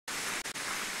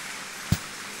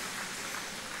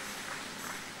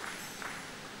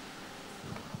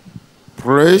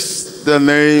Praise the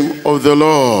name of the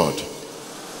Lord.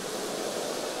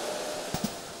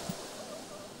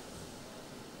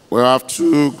 We have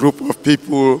two groups of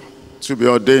people to be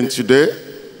ordained today.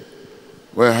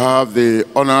 We have the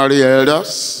honorary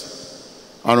elders,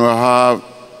 and we have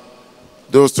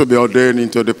those to be ordained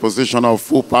into the position of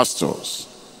full pastors.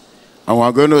 And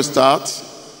we're going to start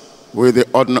with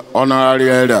the honorary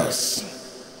elders.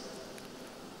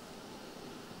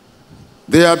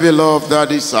 Dear beloved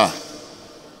Daddy, sir,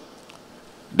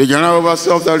 the General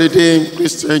Overseer of the Redeemed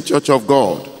Christian Church of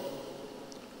God,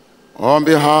 on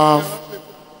behalf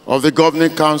of the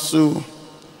Governing Council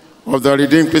of the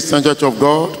Redeemed Christian Church of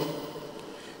God,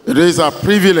 it is a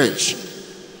privilege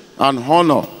and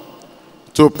honor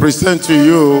to present to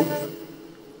you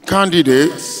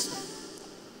candidates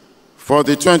for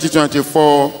the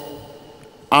 2024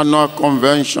 Annual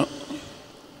Convention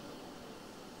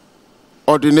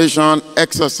Ordination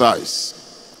Exercise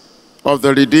of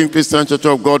the Redeemed Christian Church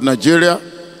of God, Nigeria,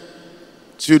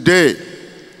 today,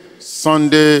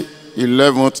 Sunday,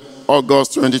 11th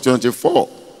August 2024.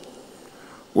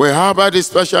 We have, by the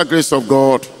special grace of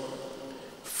God,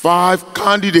 5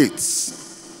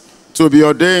 candidates to be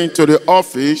ordained to the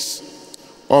office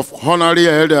of honorary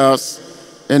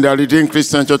elders in the Redeemed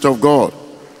Christian Church of God.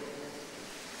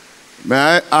 May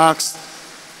I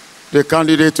ask the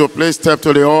candidate to please step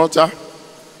to the altar?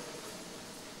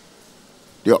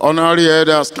 The honorary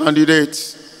elders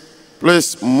candidates,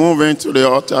 please move into the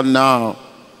altar now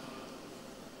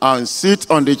and sit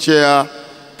on the chair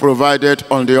provided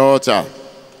on the altar.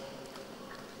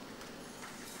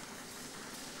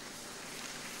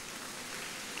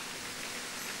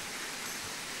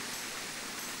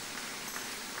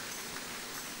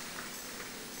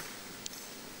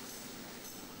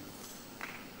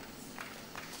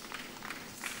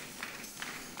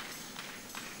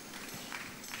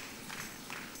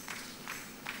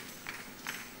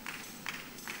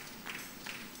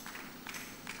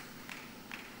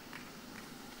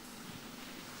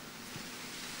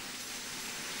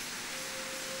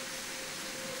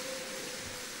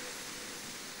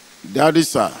 Daddy,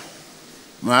 sir,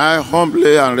 may I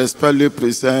humbly and respectfully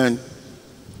present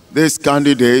this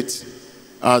candidate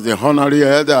as the honorary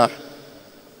elder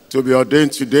to be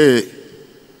ordained today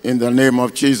in the name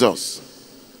of Jesus.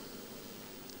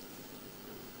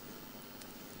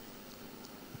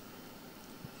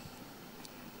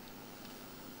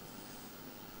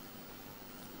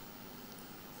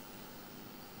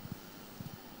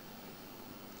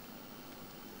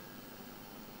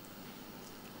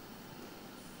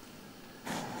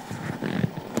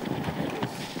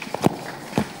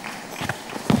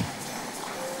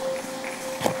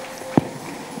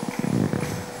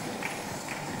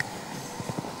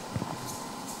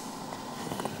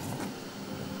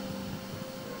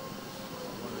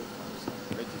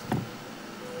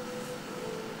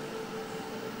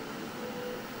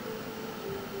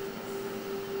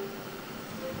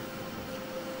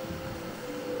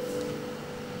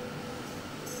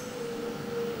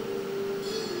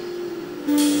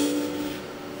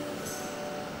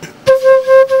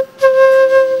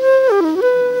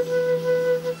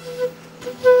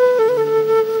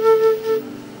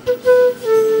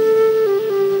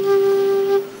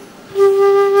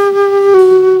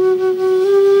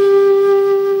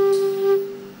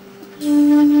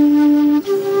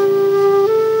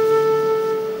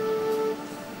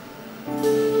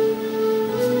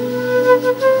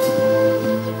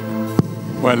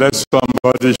 Well, let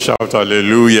somebody shout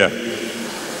hallelujah.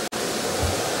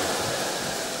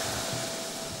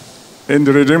 In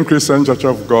the Redeemed Christian Church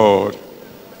of God,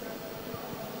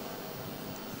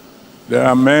 there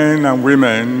are men and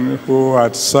women who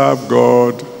had served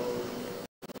God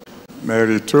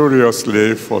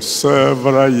meritoriously for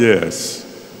several years.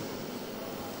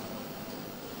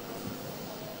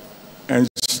 And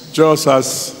just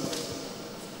as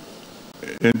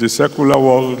in the secular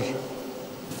world,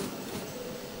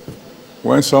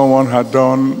 when someone had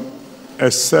done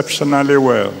exceptionally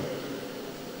well,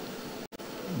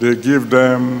 they give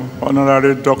them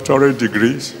honorary doctorate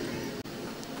degrees.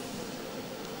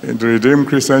 In the Redeemed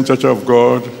Christian Church of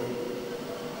God,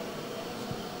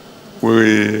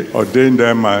 we ordain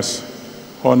them as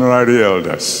honorary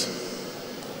elders.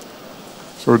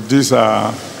 So these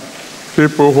are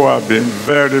people who have been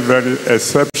very, very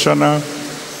exceptional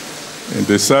in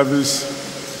the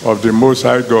service of the Most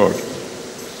High God.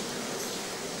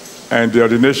 And the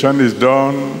ordination is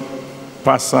done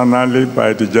personally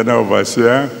by the General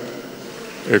Overseer.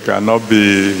 It cannot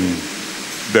be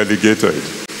delegated.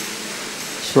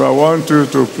 So I want you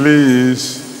to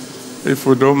please If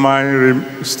you don't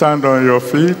mind, stand on your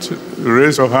feet,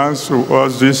 raise your hands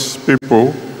towards these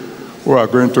people who are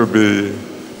going to be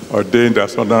ordained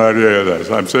as honorary elders.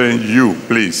 I'm saying you,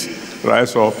 please,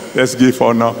 rise up. Let's give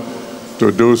honor to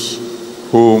those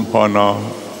whom honor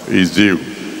is due.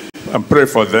 And pray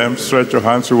for them, stretch your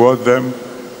hands towards them,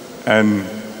 and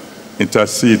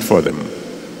intercede for them.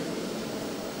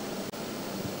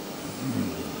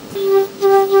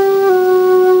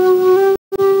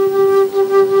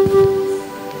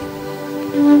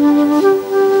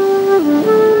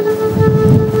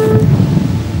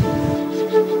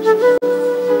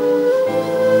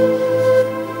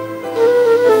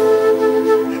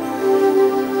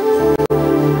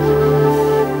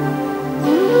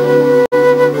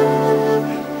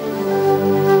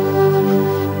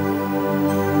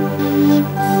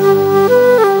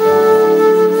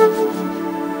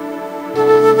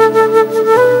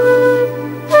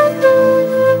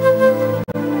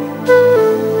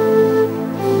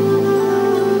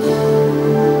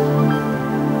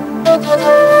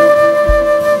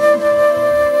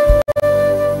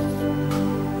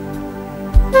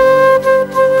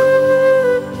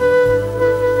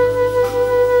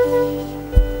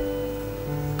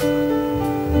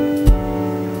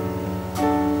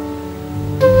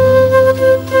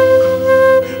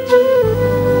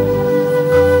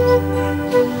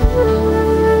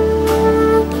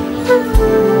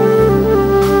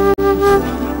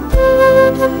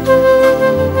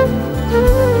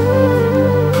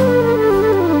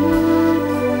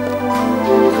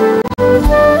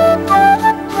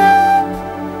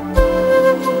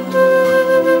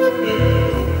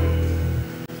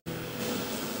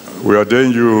 We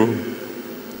ordain you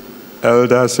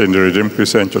elders in the Redeemed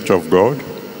Christian Church of God,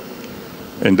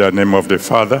 in the name of the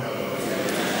Father,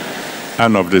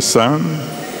 and of the Son,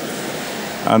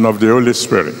 and of the Holy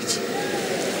Spirit.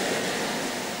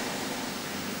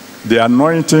 The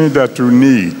anointing that you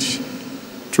need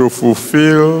to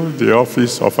fulfill the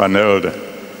office of an elder,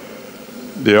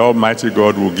 the Almighty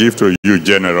God will give to you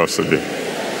generously.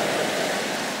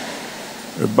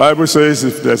 The Bible says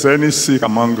if there's any sick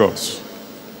among us,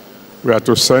 we are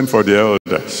to send for the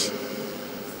elders.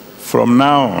 From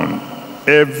now on,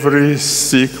 every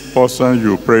sick person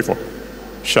you pray for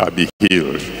shall be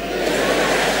healed.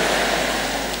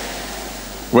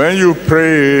 When you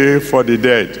pray for the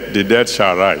dead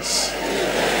shall rise.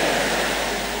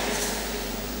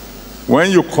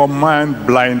 When you command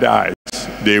blind eyes,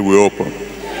 they will open.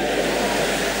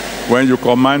 When you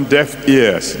command deaf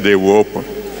ears, they will open.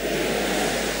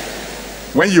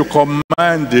 When you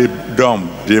command the dumb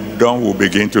will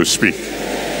begin to speak.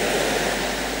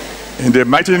 In the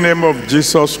mighty name of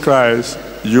Jesus Christ,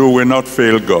 you will not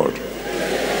fail God.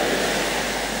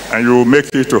 And you will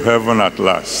make it to heaven at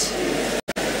last.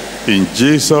 In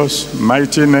Jesus'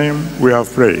 mighty name, we have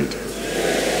prayed.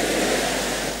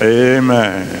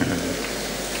 Amen.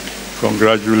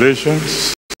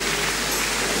 Congratulations.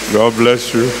 God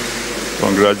bless you.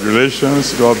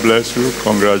 Congratulations. God bless you.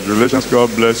 Congratulations. God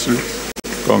bless you.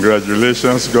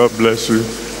 Congratulations, God bless you.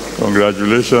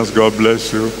 Congratulations, God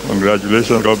bless you.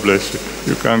 Congratulations, God bless you.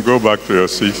 You can go back to your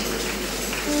seat.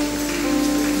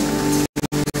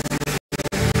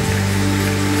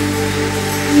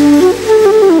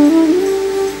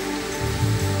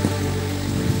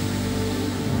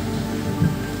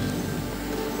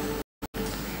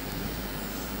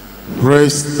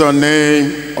 Praise the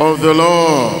name of the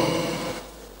Lord.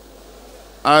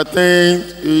 I think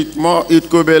it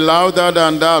could be louder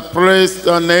than that. Praise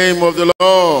the name of the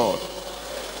Lord.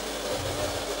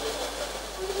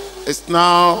 It's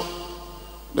now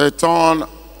the turn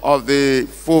of the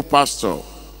full pastor.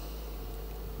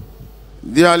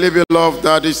 Dearly beloved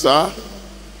Daddy, sir,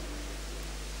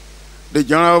 the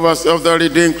General Overseer of the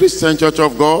Redeemed Christian Church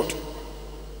of God,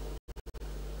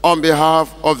 on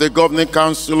behalf of the Governing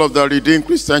Council of the Redeemed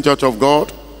Christian Church of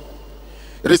God,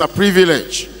 it is a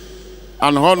privilege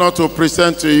and honor to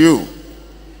present to you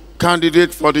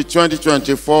candidate for the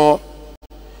 2024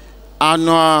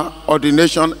 annual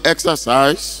ordination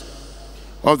exercise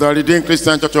of the Redeemed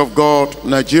Christian Church of God,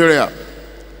 Nigeria.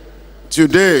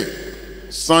 Today,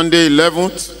 Sunday,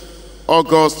 11th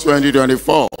August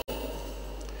 2024,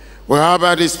 we have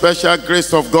by the special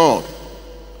grace of God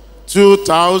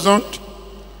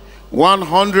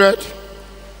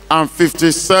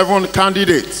 2,157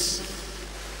 candidates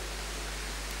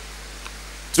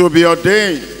to be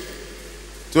ordained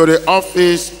to the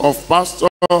office of pastor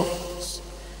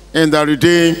in the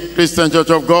Redeemed Christian Church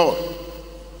of God.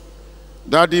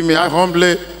 Daddy, may I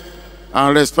humbly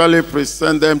and respectfully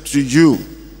present them to you.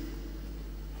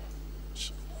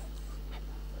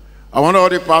 I want all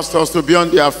the pastors to be on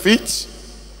their feet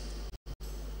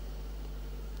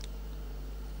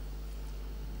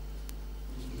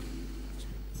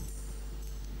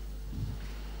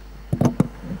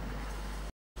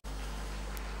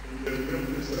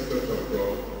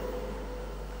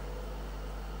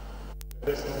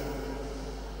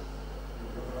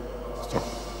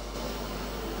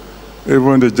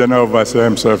Even the general overseer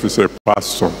himself is a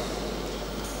pastor.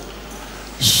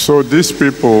 So these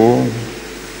people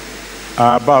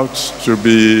are about to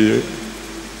be,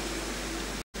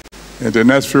 in the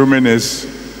next few minutes,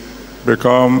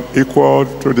 become equal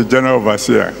to the general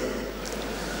overseer.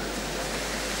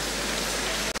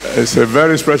 It's a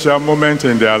very special moment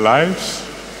in their lives.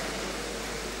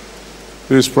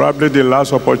 It's probably the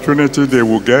last opportunity they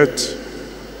will get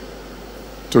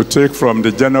to take from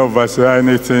the general overseer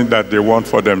anything that they want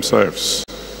for themselves.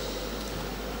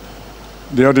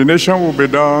 The ordination will be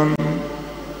done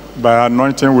by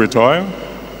anointing with oil,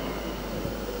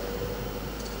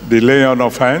 the laying on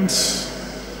of hands,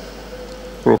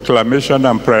 proclamation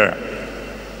and prayer.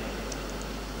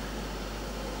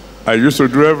 I used to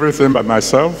do everything by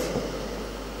myself,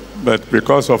 but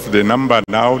because of the number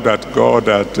now that God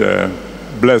had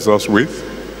blessed us with,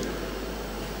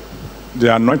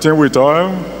 the anointing with oil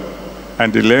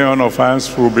and the laying on of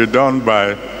hands will be done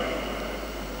by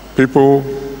people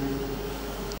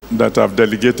that have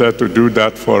delegated to do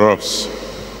that for us.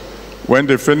 When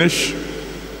they finish,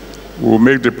 we'll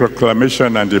make the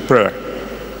proclamation and the prayer.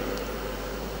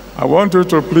 I want you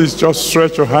to please just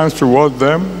stretch your hands towards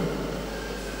them,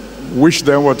 wish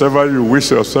them whatever you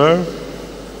wish yourself,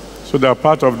 so that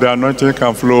part of the anointing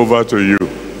can flow over to you.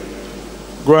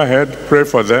 Go ahead, pray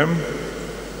for them,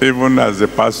 even as the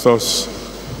pastors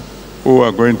who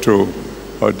are going to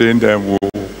ordain them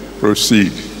will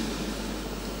proceed.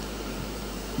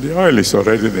 The oil is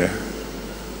already there.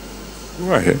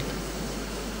 Go ahead.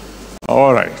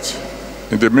 All right.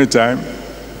 In the meantime,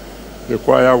 the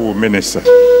choir will minister.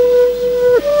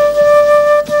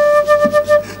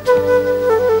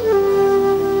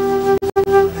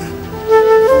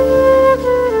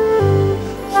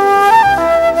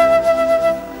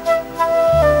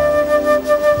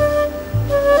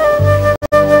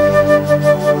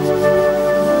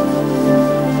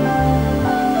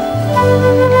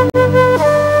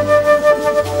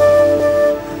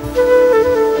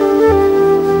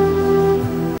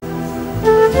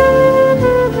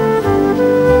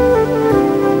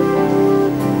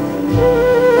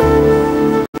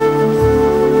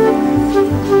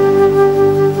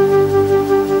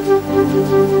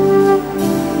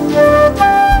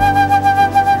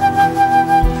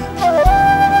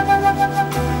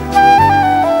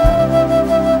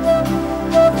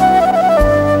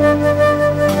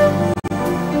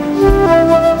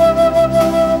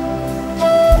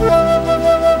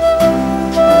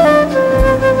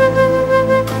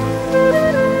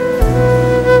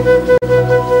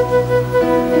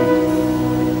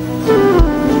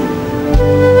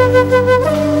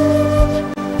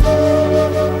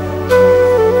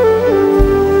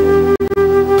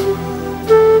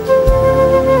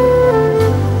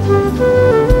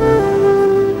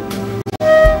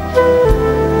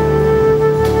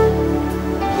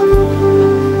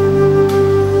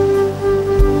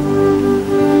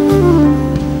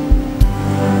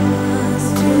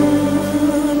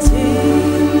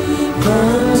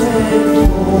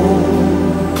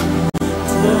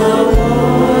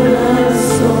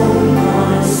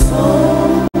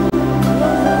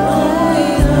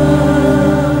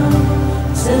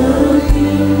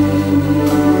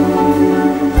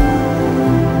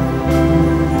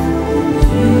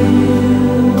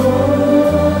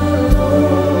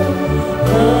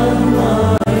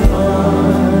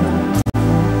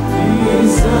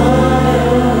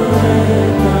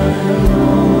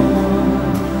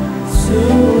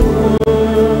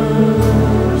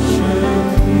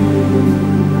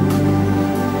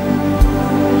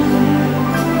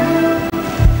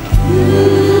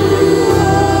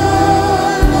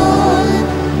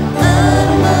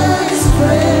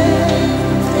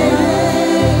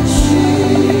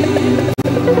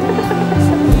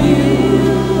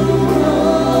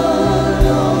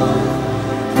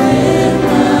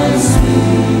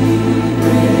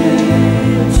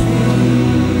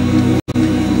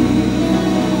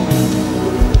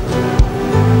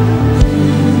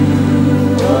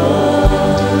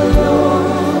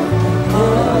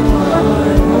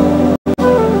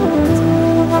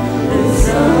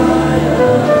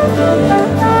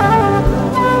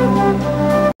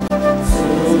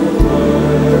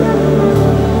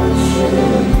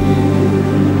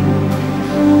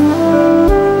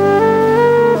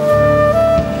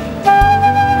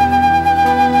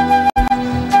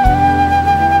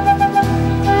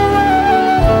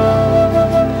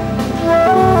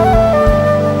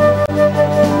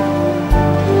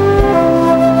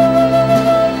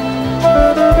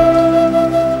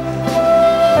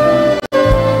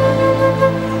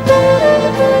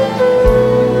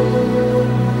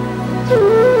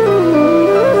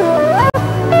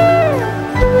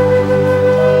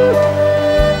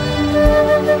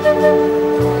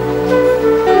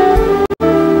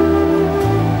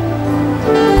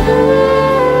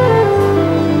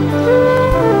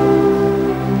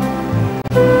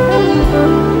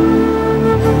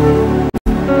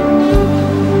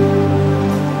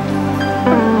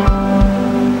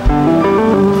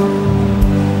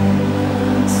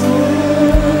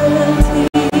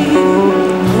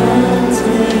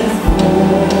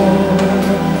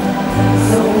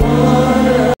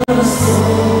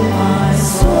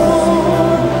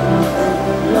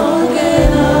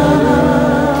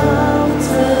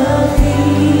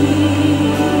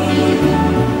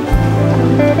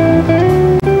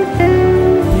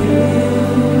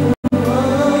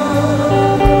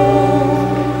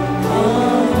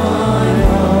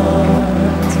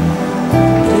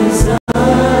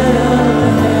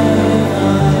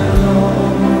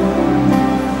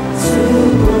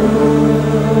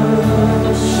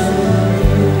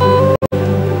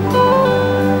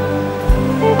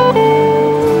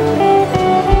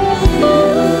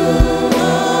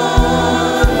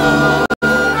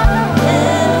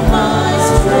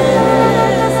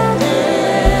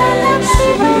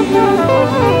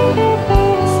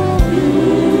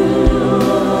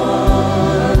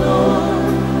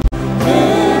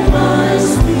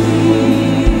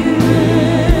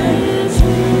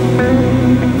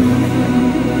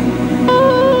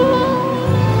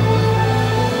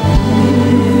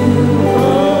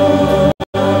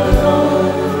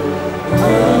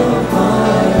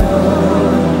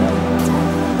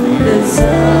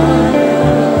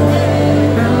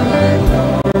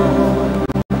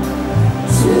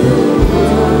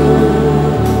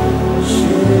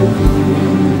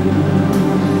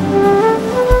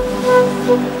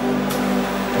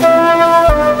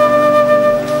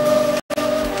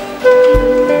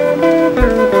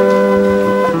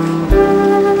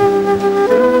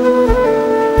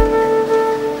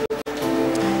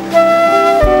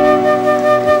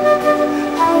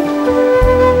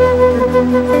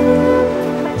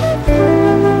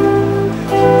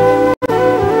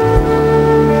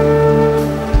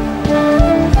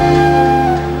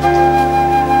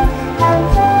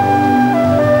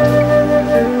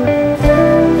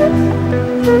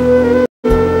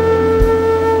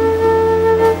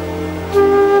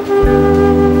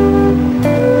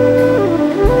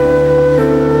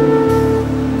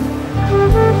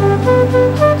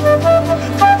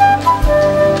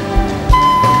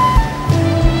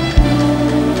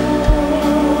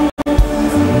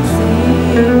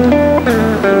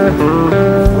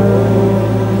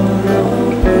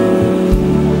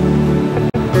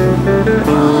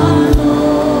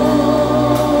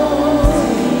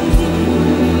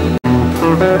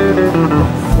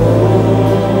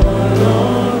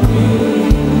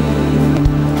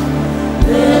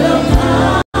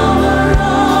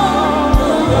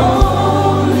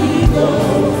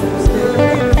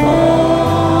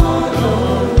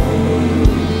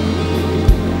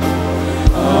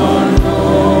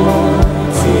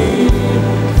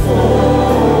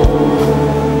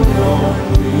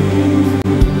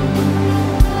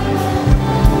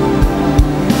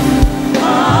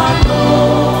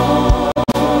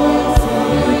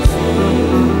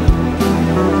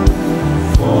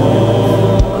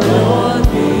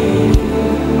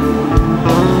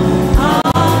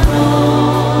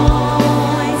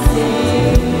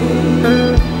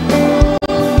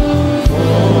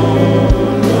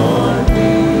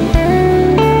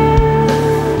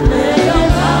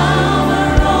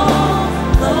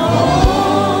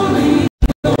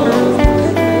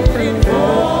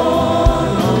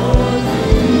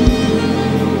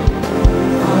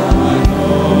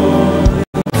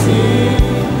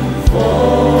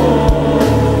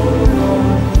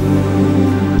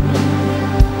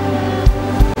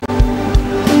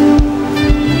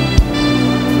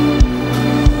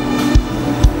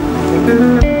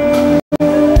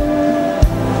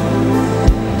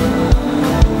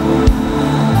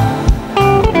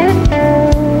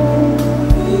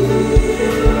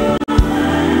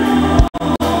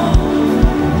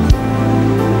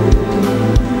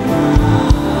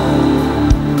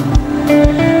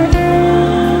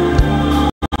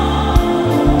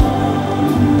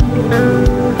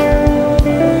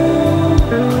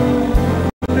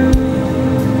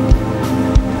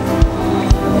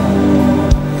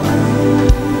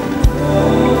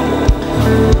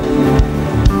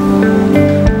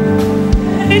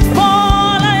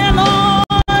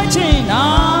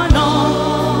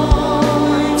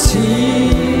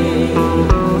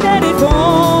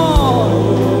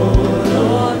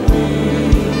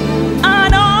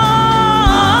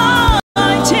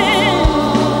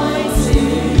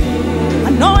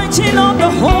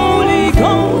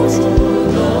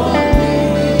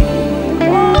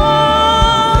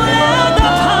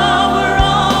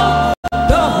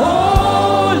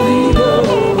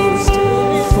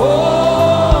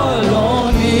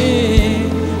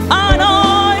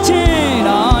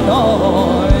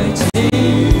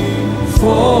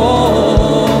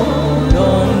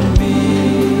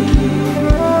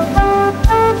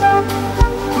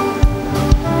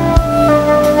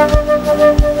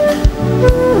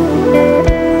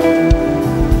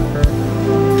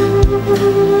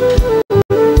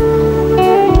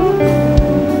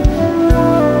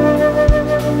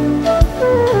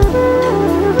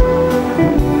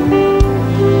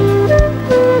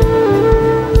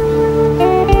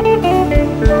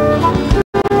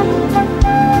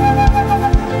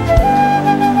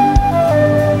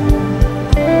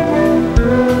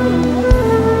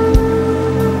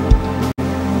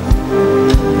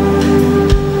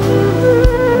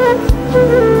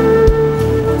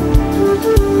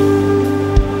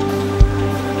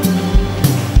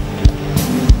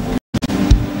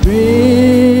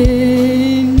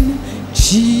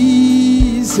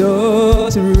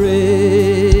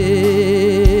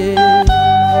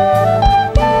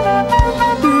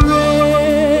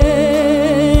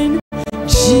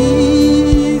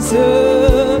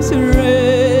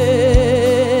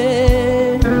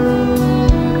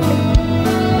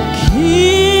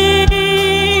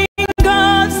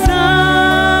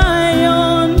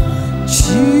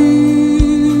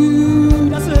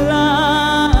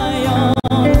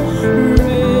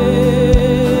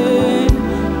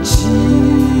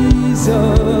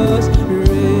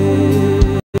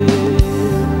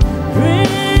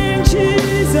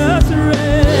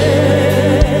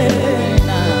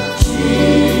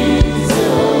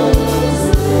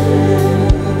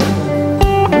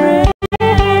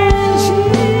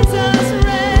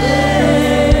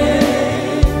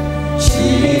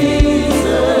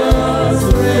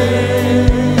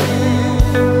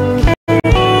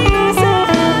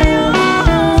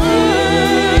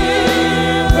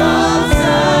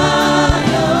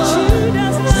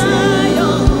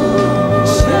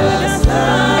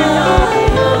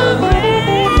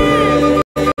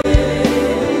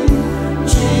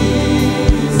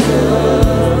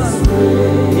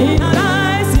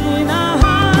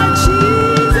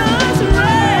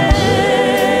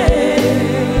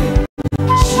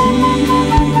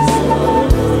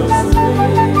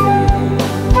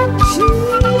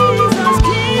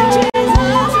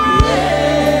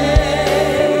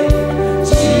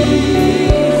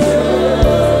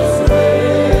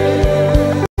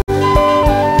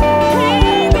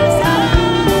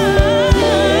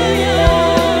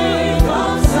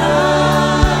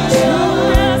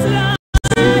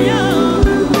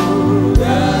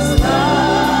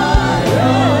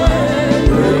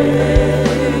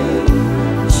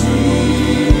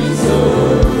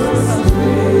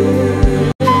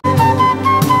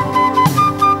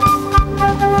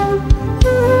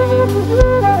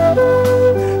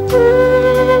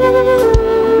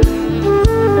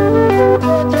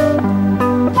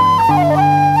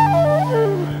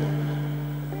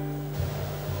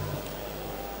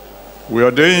 We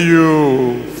ordain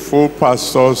you full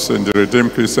pastors in the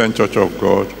Redeemed Christian Church of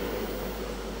God.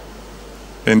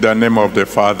 In the name of the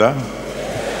Father,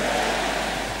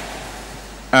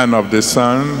 and of the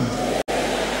Son,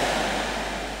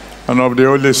 and of the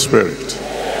Holy Spirit.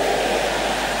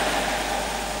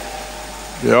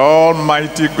 The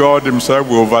Almighty God himself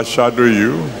will overshadow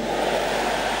you.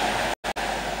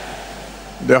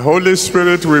 The Holy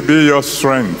Spirit will be your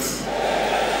strength.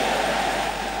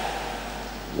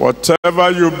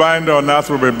 Whatever you bind on earth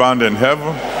will be bound in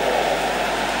heaven.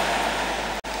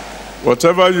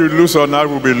 Whatever you loose on earth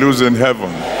will be loosed in heaven.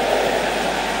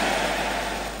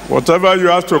 Whatever you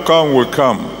have to come will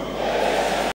come.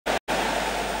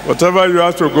 Whatever you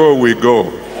have to go will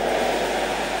go.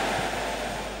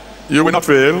 You will not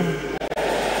fail.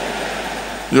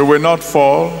 You will not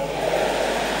fall.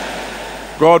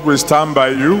 God will stand by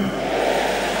you.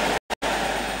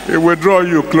 He will draw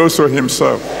you close to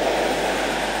himself.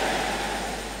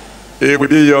 He will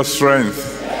be your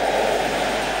strength.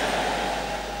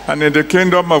 And in the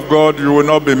kingdom of God, you will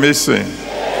not be missing.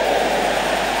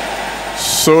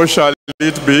 So shall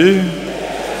it be.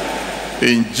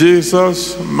 In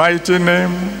Jesus' mighty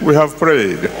name, we have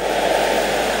prayed.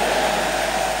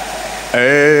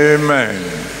 Amen.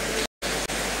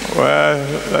 Well,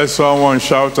 let someone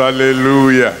shout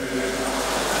hallelujah.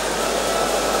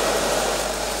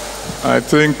 I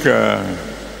think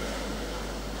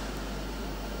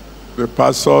the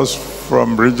pastors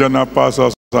from regional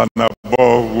pastors and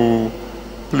above will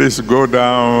please go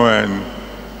down and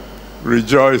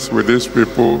rejoice with these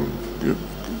people.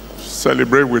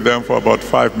 Celebrate with them for about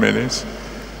 5 minutes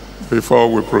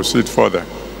before we proceed further.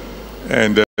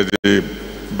 And the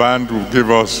band will give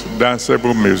us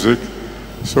danceable music.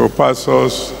 So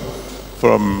pastors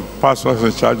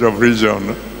in charge of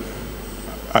region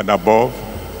and above,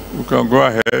 you can go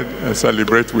ahead and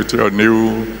celebrate with your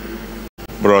new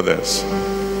brothers.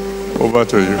 Over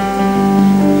to you.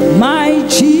 My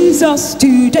Jesus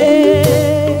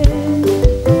today,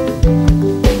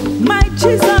 my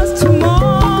Jesus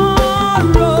tomorrow,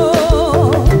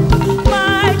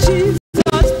 my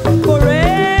Jesus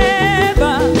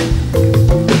forever.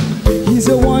 He's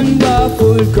a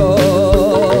wonderful God.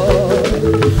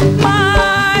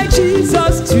 My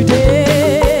Jesus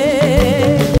today,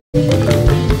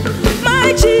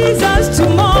 my Jesus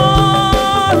tomorrow,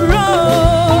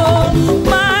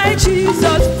 my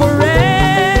Jesus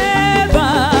forever.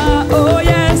 Oh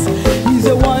yes, he's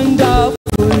a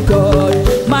wonderful God.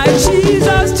 My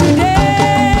Jesus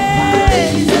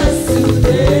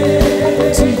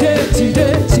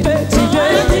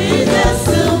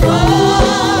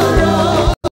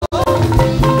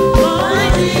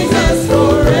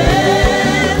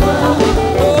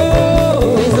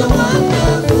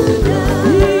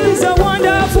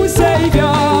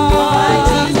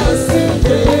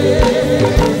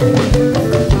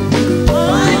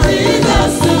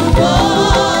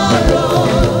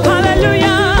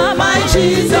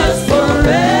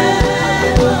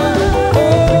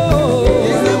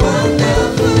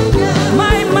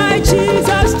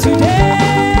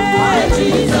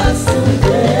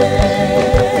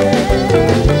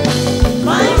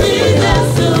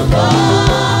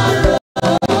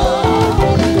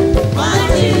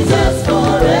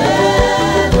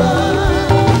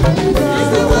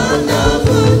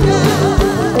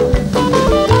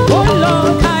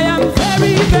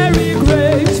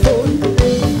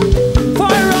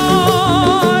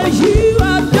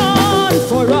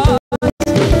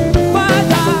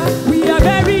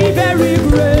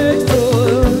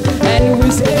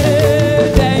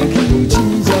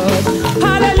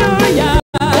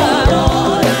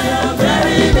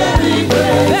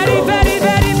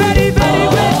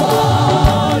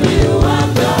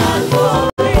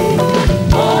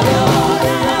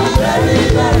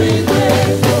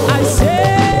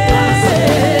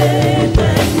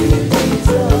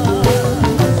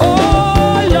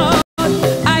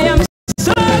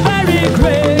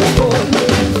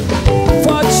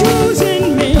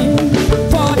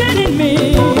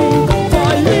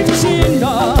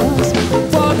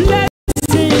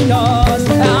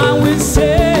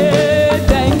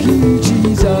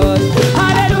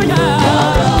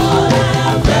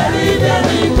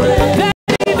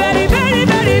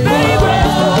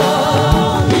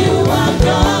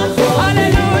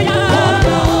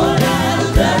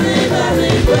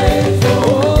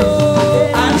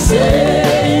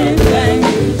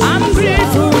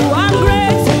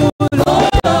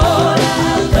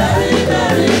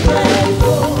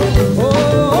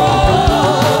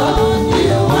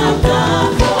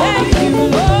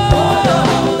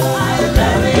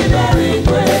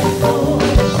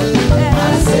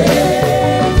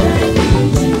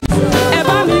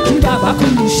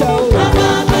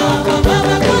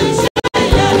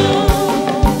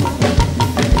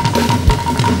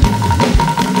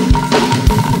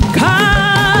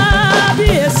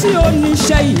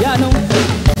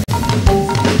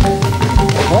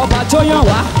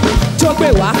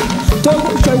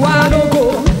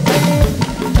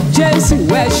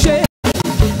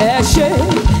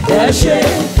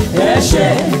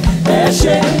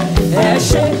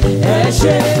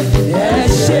ṣé, ẹ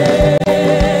ṣé.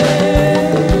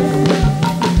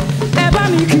 Ẹ bá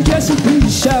mi kí Jésù kú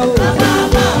iṣẹ́ o.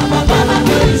 Bàbá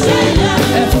kú iṣẹ́ ìyanu.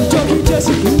 Ẹ fún jó kí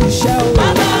Jésù kú iṣẹ́ o.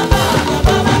 Bàbá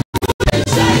kú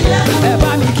iṣẹ́ ìyanu. Ẹ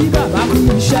bá mi kí bàbá kú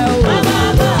iṣẹ́ o.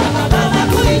 Bàbá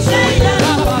kú iṣẹ́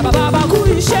ìyanu. Bàbá kú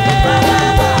iṣẹ́.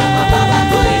 Bàbá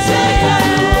kú iṣẹ́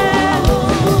ìyanu.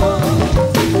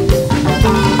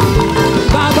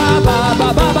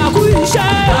 Bàbá kú iṣẹ́.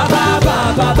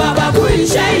 Bàbá kú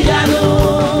iṣẹ́ ìyanu.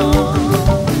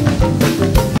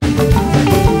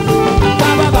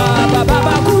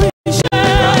 Bàbá kú iṣẹ́.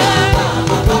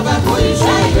 Bàbá kú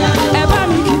iṣẹ́ ìyanu. Ẹ bá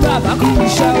mi kí bàbá kú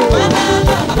iṣẹ́ o.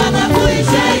 Bàbá kú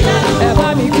iṣẹ́ ìyanu. Ẹ bá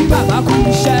mi kí bàbá kú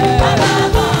iṣẹ́.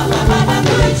 Bàbá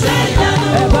kú iṣẹ́ ìyanu.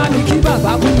 Ẹ bá mi kí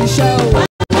bàbá kú iṣẹ́ o.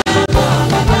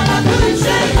 Bàbá kú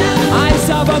iṣẹ́ ìyanu. I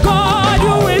serve a God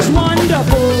who is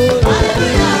wonderful.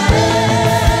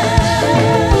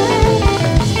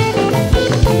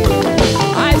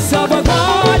 I serve a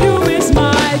God who is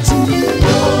mighty.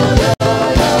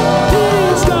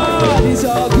 This God is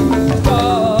a good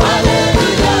God.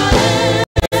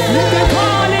 You can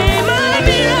call him a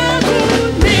miracle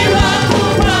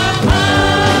worker.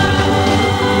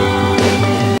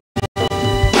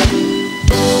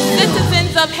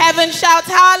 Citizens of heaven shout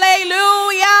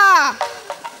hallelujah.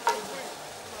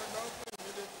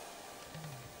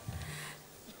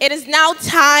 It is now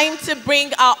time to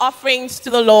bring our offerings to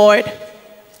the Lord.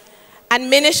 And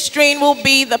ministering will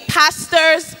be the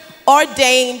pastors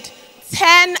ordained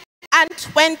 10 and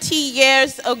 20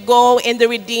 years ago in the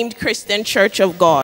Redeemed Christian Church of God.